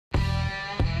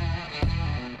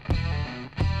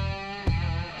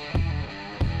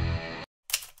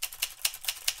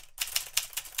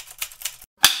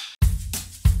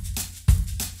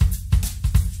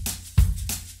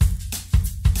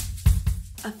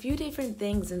few different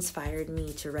things inspired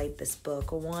me to write this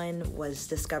book. One was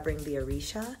discovering the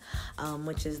Orisha,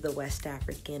 which is the West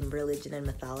African religion and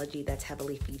mythology that's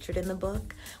heavily featured in the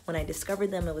book. When I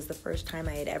discovered them, it was the first time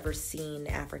I had ever seen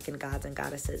African gods and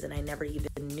goddesses, and I never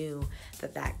even knew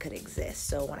that that could exist.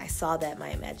 So when I saw that, my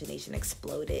imagination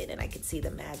exploded, and I could see the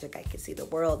magic, I could see the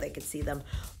world, I could see them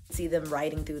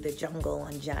riding through the jungle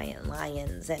on giant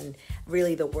lions, and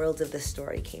really the world of the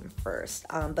story came first.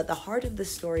 But the heart of the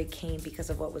story came because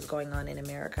of what was going on in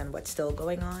America and what's still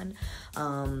going on.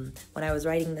 When I was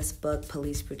writing this book,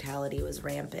 police brutality was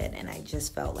rampant, and I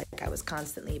just felt like I was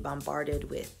constantly bombarded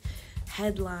with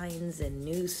headlines and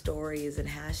news stories and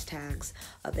hashtags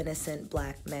of innocent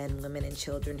Black men, women, and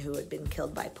children who had been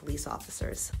killed by police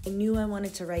officers. I knew I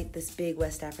wanted to write this big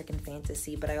West African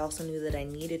fantasy, but I also knew that I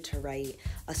needed to write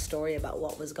a story about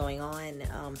what was going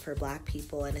on for Black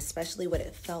people, and especially what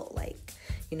it felt like.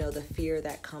 You know, the fear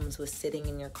that comes with sitting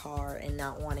in your car and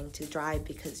not wanting to drive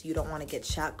because you don't want to get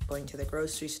shot going to the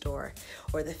grocery store,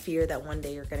 or the fear that one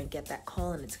day you're going to get that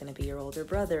call and it's going to be your older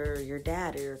brother or your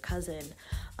dad or your cousin.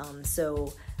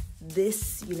 So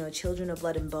this, Children of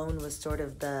Blood and Bone was sort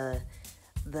of the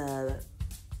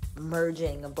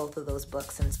merging of both of those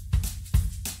books. And